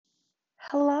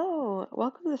Hello,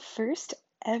 welcome to the first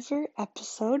ever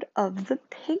episode of The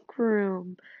Pink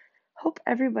Room. Hope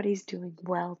everybody's doing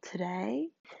well today.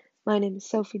 My name is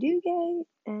Sophie Dugay,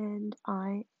 and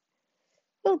I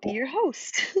will be your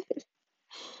host.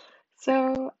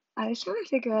 So, I was trying to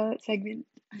figure out segment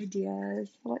ideas,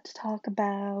 what to talk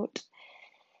about,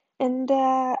 and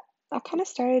I kind of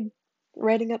started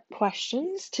writing up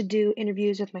questions to do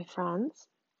interviews with my friends,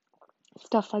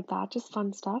 stuff like that, just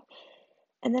fun stuff.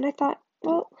 And then I thought,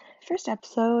 well, first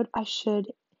episode, I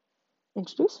should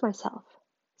introduce myself.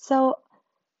 So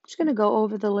I'm just going to go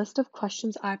over the list of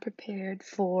questions I prepared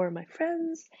for my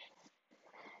friends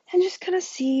and just kind of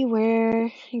see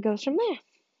where it goes from there.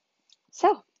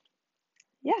 So,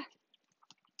 yeah.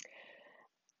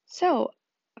 So,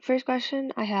 first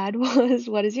question I had was,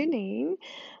 what is your name?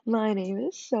 My name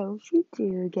is Sophie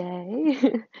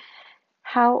Dugay.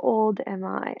 How old am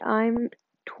I? I'm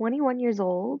 21 years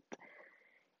old.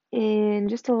 In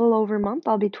just a little over a month,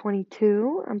 I'll be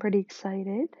 22. I'm pretty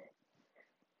excited.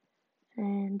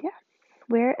 And yeah.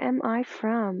 Where am I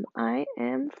from? I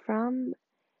am from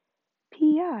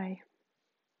PEI,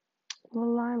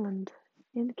 Little Island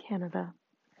in Canada.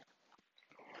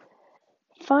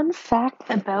 Fun fact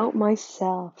about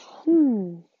myself.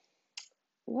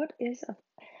 What is a...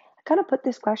 I kind of put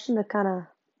this question to kind of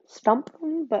stump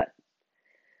them, but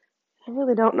I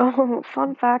really don't know.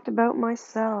 Fun fact about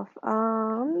myself.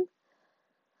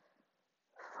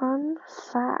 Fun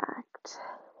fact.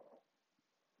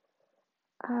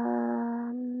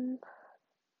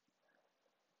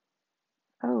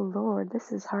 Oh Lord,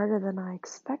 this is harder than I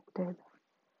expected.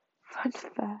 Fun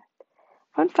fact.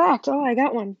 Fun fact. Oh, I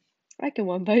got one. I can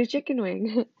one bite a chicken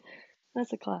wing.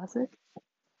 That's a classic.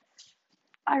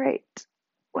 All right.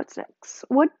 What's next?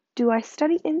 What do I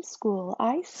study in school?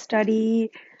 I study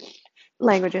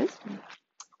languages.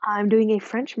 I'm doing a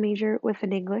French major with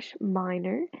an English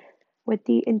minor with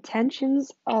the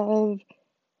intentions of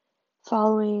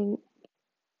following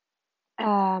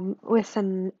with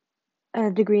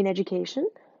a degree in education.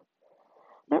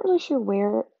 I'm not really sure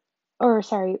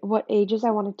what ages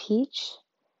I want to teach,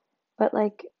 but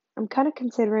like I'm kind of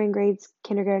considering grades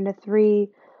kindergarten to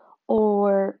 3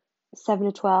 or 7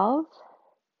 to 12,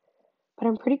 but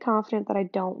I'm pretty confident that I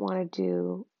don't want to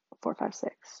do 4, 5,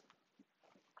 6.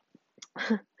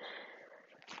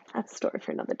 That's a story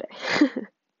for another day.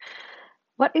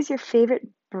 What is your favorite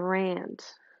brand?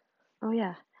 Oh,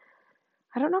 yeah.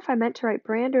 I don't know if I meant to write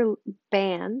brand or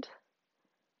band.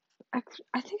 I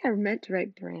think I meant to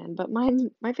write brand, but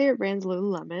my favorite brand's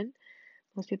Lululemon.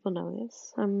 Most people know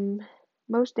this.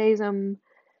 Most days I'm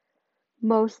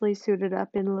mostly suited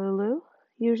up in Lulu.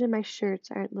 Usually my shirts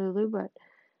aren't Lulu, but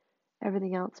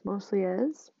everything else mostly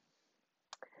is.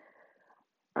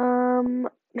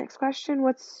 Next question.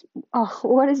 What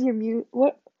is your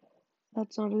what?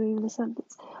 That's not even a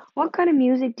sentence. What kind of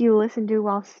music do you listen to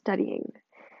while studying?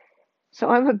 So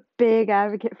I'm a big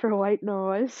advocate for white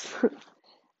noise.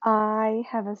 I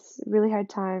have a really hard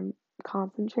time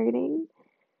concentrating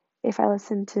if I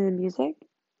listen to music,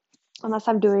 unless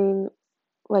I'm doing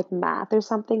like math or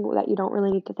something that you don't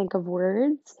really need to think of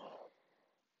words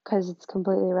because it's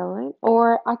completely irrelevant.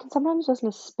 Or I can sometimes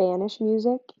listen to Spanish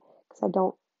music because I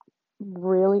don't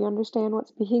really understand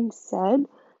what's being said,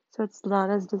 so it's not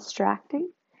as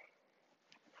distracting.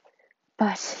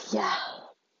 But yeah,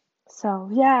 so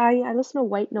yeah, I listen to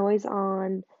white noise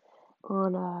on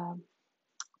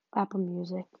Apple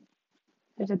Music.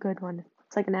 There's a good one.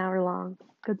 It's like an hour long.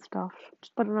 Good stuff.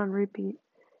 Just put it on repeat.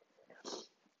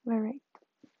 All right.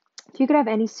 If you could have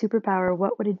any superpower,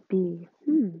 what would it be?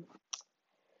 Should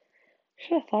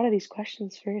have thought of these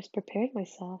questions first, prepared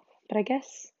myself. But I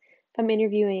guess if I'm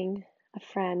interviewing a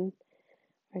friend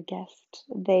or a guest,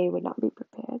 they would not be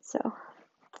prepared. So I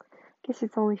guess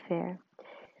it's only fair.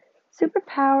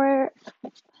 Superpower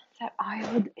that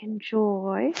I would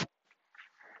enjoy.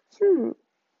 Hmm.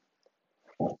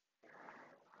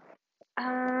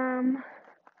 Um,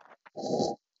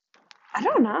 I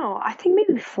don't know. I think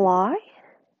maybe fly.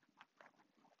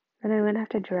 And I wouldn't have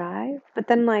to drive. But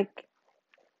then, like,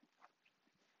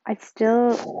 I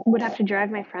still would have to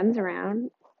drive my friends around.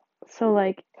 So,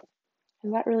 like,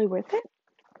 is that really worth it?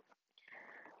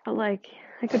 But, like,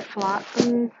 I could fly.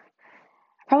 I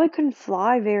probably couldn't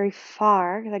fly very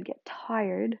far because I'd get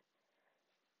tired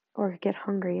or get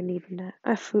hungry and need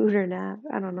a food or nap.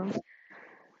 I don't know.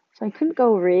 So I couldn't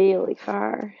go really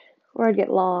far or I'd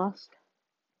get lost.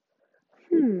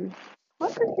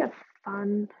 What could be a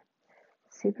fun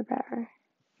superpower?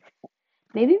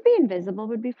 Maybe be invisible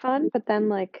would be fun, but then,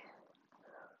 like,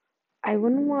 I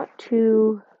wouldn't want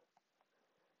to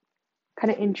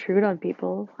kind of intrude on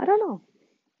people. I don't know.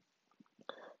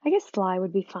 I guess fly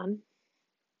would be fun.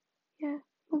 Yeah,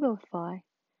 we'll go with fly.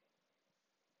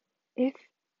 If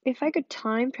if I could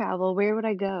time travel, where would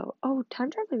I go? Oh,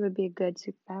 time traveling would be a good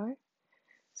superpower.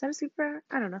 Is that a superpower?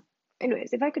 I don't know.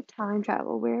 Anyways, if I could time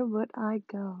travel, where would I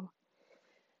go?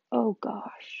 Oh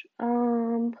gosh.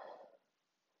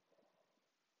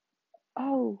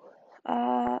 Oh,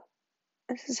 uh,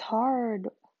 this is hard.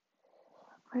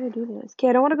 Why did I do this? Okay,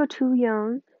 I don't want to go too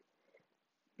young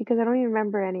because I don't even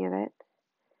remember any of it.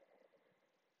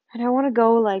 And I want to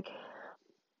go like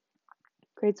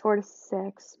grades 4 to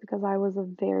 6 because I was a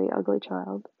very ugly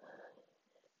child.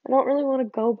 I don't really want to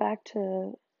go back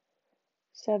to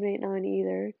 7, 8, 9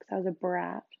 either because I was a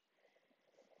brat.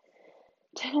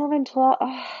 10, 11, 12.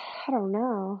 I don't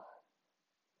know.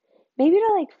 Maybe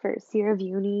to like first year of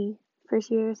uni,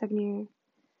 first year, second year.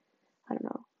 I don't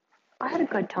know. I had a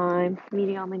good time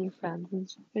meeting all my new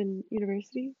friends in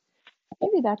university.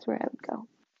 Maybe that's where I would go.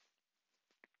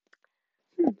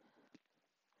 Hmm.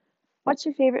 What's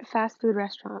your favorite fast food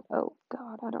restaurant? Oh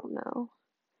God, I don't know.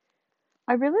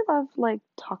 I really love like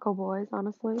Taco Boys,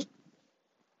 honestly.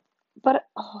 But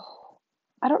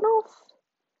I don't know if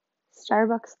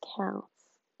Starbucks counts.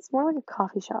 It's more like a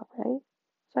coffee shop, right?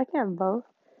 So I can have both.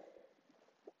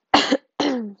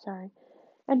 Sorry.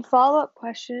 And follow-up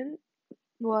question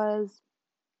was,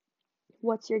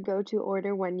 what's your go-to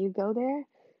order when you go there?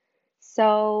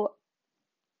 So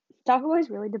Taco Boys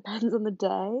really depends on the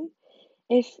day.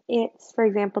 If it's, for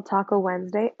example, Taco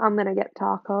Wednesday, I'm gonna get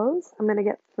tacos. I'm gonna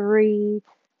get three.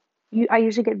 I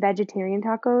usually get vegetarian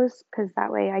tacos because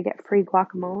that way I get free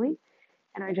guacamole,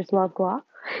 and I just love guac.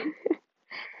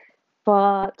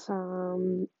 But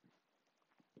I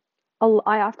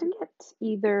often get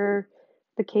either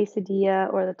the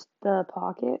quesadilla or the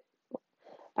pocket.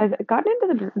 I've gotten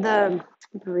into the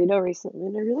burrito recently,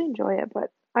 and I really enjoy it.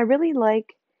 But I really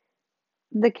like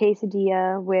the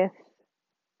quesadilla with,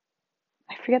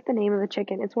 I forget the name of the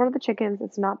chicken. It's one of the chickens.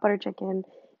 It's not butter chicken.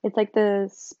 It's like the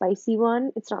spicy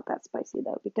one. It's not that spicy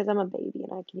though because I'm a baby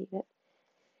and I can eat it.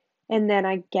 And then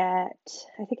I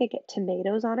think I get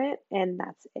tomatoes on it, and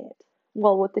that's it.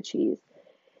 Well, with the cheese.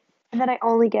 And then I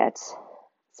only get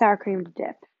sour cream to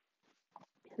dip.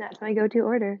 And that's my go-to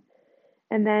order.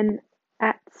 And then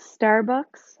at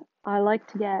Starbucks, I like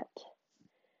to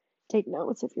take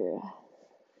notes if you're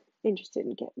interested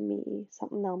in getting me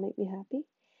something that'll make me happy.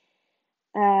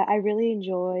 I really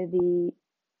enjoy the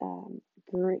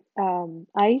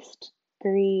iced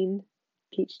green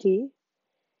peach tea.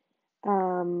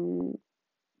 Um,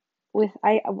 with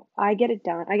I get it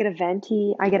done. I get a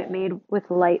venti. I get it made with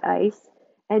light ice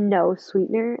and no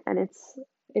sweetener, and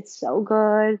it's so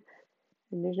good.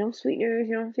 And there's no sweeteners.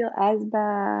 You don't feel as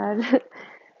bad,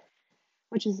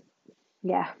 which is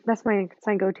yeah, that's my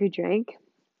go-to drink.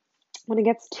 When it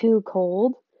gets too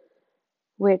cold,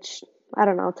 which I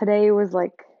don't know, today was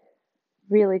like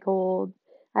really cold.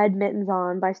 I had mittens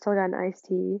on, but I still got an iced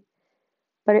tea.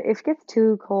 But if it gets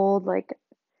too cold, like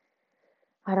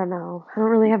I don't know, I don't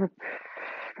really have a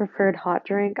preferred hot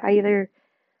drink. I either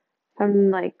if I'm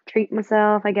like treat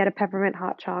myself, I get a peppermint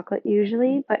hot chocolate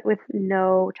usually, but with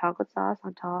no chocolate sauce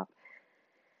on top.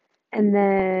 And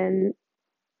then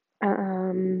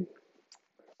um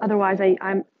otherwise I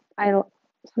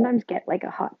sometimes get like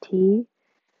a hot tea.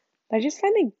 But I just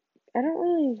find I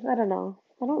don't know.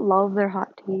 I don't love their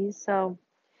hot teas, so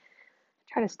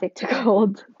I try to stick to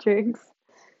cold drinks.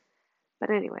 But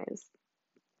anyways,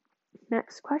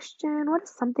 next question. What is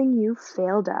something you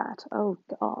failed at? Oh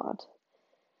God.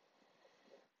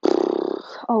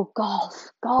 Oh, golf.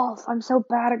 Golf. I'm so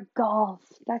bad at golf.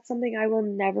 That's something I will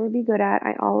never be good at.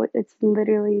 It's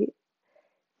literally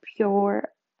pure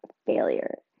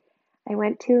failure. I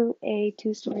went to a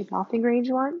two-story golfing range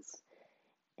once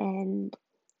and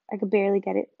I could barely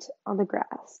get it on the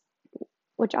grass,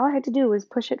 which all I had to do was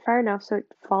push it far enough so it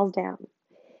falls down.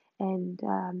 And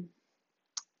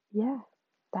yeah,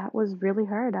 that was really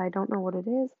hard. I don't know what it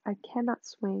is. I cannot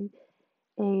swing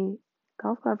a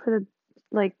golf club for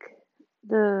like,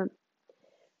 the,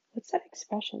 what's that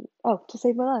expression? Oh, to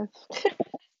save my life.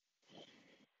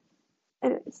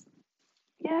 Anyways,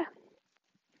 yeah,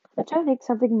 I'm trying to think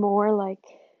something more like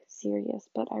serious,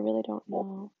 but I really don't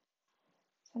know.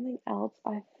 Something else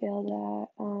I failed at.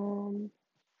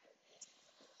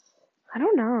 I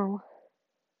don't know.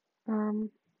 Um,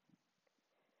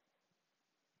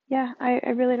 yeah,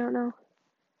 I really don't know.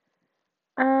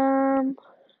 Um,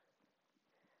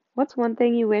 what's one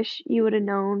thing you wish you would have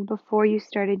known before you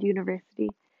started university?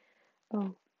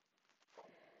 Oh,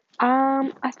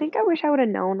 I think I wish I would have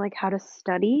known like how to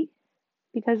study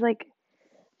because like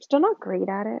I'm still not great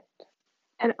at it.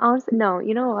 And honestly, no,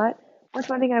 you know what? What's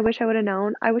one thing I wish I would have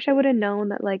known? I wish I would have known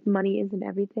that like money isn't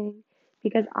everything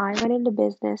because I went into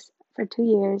business for 2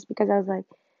 years because I was like,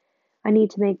 I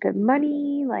need to make good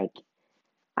money. Like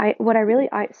I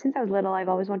since I was little, I've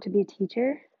always wanted to be a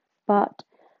teacher, but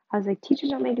I was like, teachers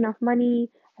don't make enough money.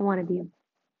 I want to be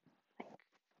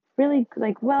really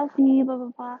like wealthy, blah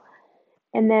blah blah.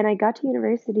 And then I got to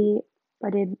university. I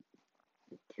did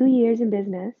 2 years in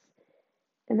business,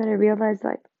 and then I realized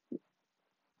like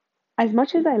as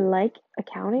much as I like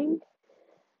accounting,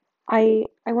 I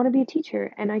want to be a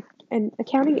teacher, and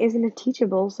accounting isn't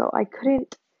teachable, so I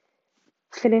couldn't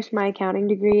finish my accounting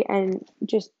degree and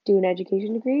just do an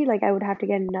education degree. Like I would have to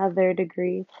get another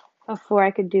degree before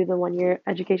I could do the 1 year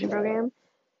education program.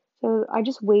 So I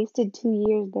just wasted 2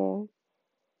 years there,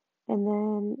 and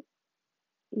then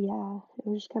yeah, it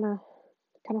was just kind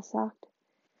of sucked.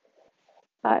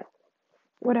 But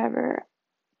whatever.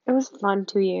 It was fun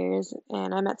 2 years,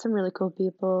 and I met some really cool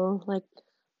people. Like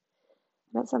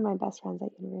I met some of my best friends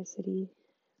at university.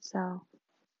 So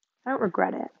I don't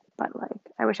regret it, but like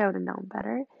I wish I would have known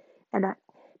better. And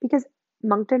because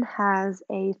Moncton has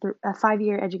a 5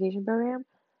 year education program,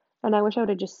 and I wish I would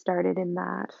have just started in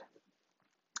that.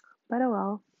 But oh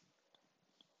well.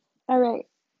 All right.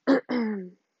 Oh,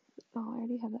 I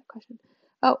already have that question.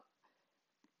 Oh,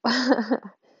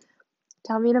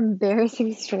 tell me an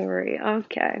embarrassing story.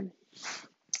 Okay.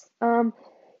 Um,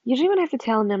 Usually when I have to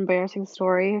tell an embarrassing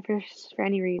story for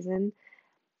any reason,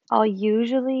 I'll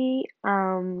usually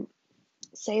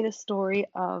say the story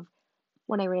of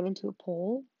when I ran into a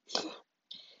pole.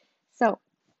 So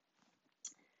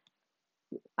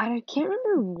I can't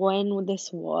remember when this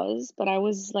was, but I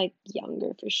was like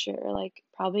younger for sure, like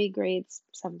probably grades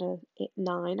 7 to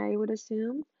 9, I would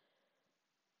assume,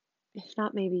 if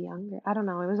not maybe younger. I don't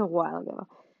know. It was a while ago.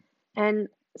 And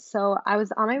so I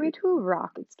was on my way to a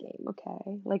Rockets game,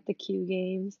 okay, like the Q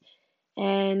games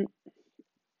and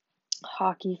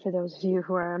hockey for those of you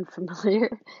who are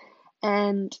unfamiliar.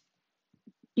 And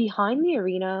behind the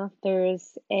arena,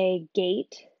 there's a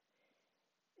gate,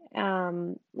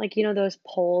 like those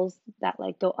poles that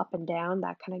like go up and down,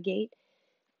 that kind of gate.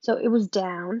 So it was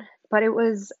down, but it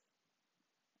was,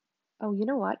 oh, you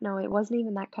know what? No, it wasn't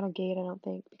even that kind of gate, I don't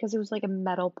think, because it was like a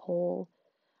metal pole.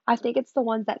 I think it's the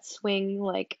ones that swing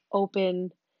like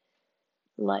open,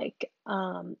 like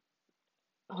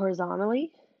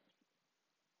horizontally.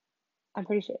 I'm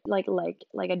pretty sure like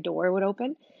a door would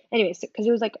open. Anyways, because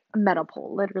it was like a metal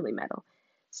pole, literally metal.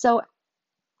 So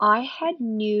I had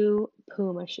new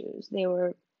Puma shoes. They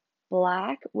were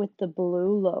black with the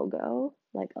blue logo,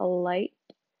 like a light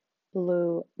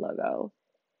blue logo.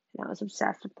 And I was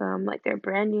obsessed with them. Like they're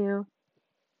brand new.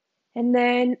 And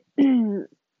then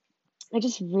I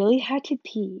just really had to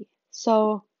pee.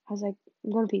 So I was like,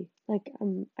 I'm gonna pee. Like,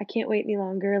 I can't wait any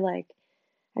longer. Like,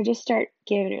 I just start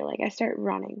giving it. Like, I start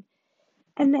running.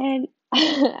 And then,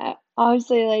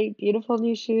 obviously, like, beautiful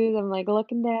new shoes. I'm like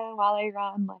looking down while I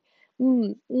run.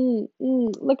 Like,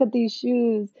 look at these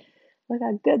shoes. Look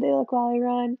how good they look while I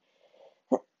run.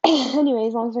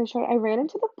 Anyways, long story short, I ran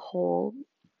into the pole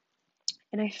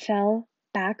and I fell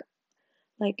back,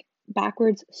 like,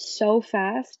 backwards so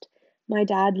fast. My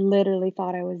dad literally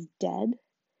thought I was dead.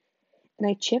 And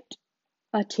I chipped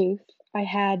a tooth. I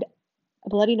had a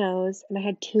bloody nose and I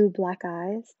had two black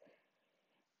eyes.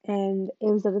 And it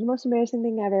was the most embarrassing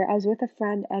thing ever. I was with a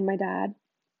friend and my dad,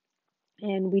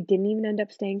 and we didn't even end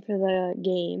up staying for the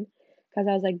game because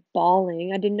I was like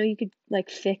bawling. I didn't know you could like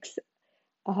fix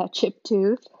a chipped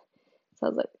tooth. So I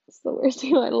was like, it's the worst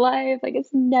thing of my life. Like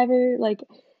it's never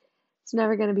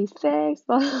gonna be fixed.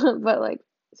 But like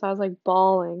so I was like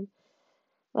bawling.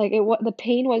 Like the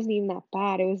pain wasn't even that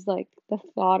bad. It was like the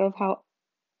thought of how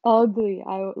ugly.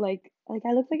 I looked like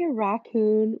a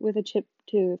raccoon with a chipped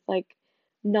tooth. Like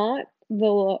not the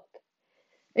look.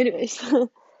 Anyways,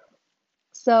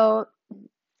 so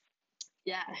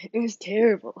yeah, it was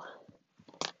terrible.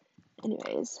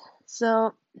 Anyways,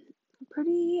 so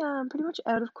pretty much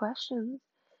out of questions.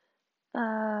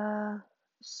 Uh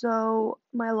so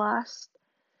my last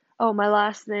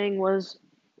thing was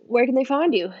where can they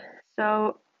find you?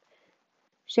 So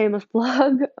shameless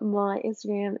plug, my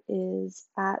Instagram is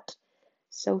at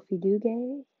Sophie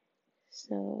Dugay.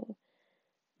 So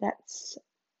that's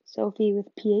Sophie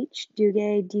with PH,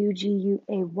 Dugay,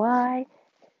 Dugay.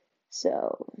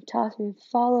 So toss me a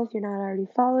follow if you're not already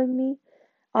following me.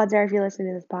 Odds are if you're listening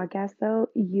to this podcast though,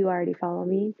 you already follow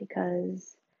me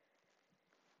because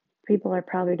people are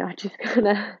probably not just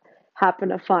gonna happen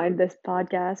to find this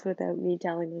podcast without me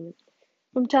telling them.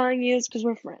 If I'm telling you it's because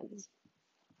we're friends.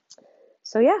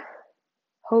 So yeah,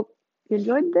 hope you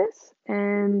enjoyed this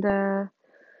and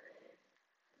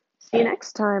See you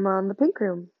next time on the Pink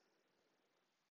Room.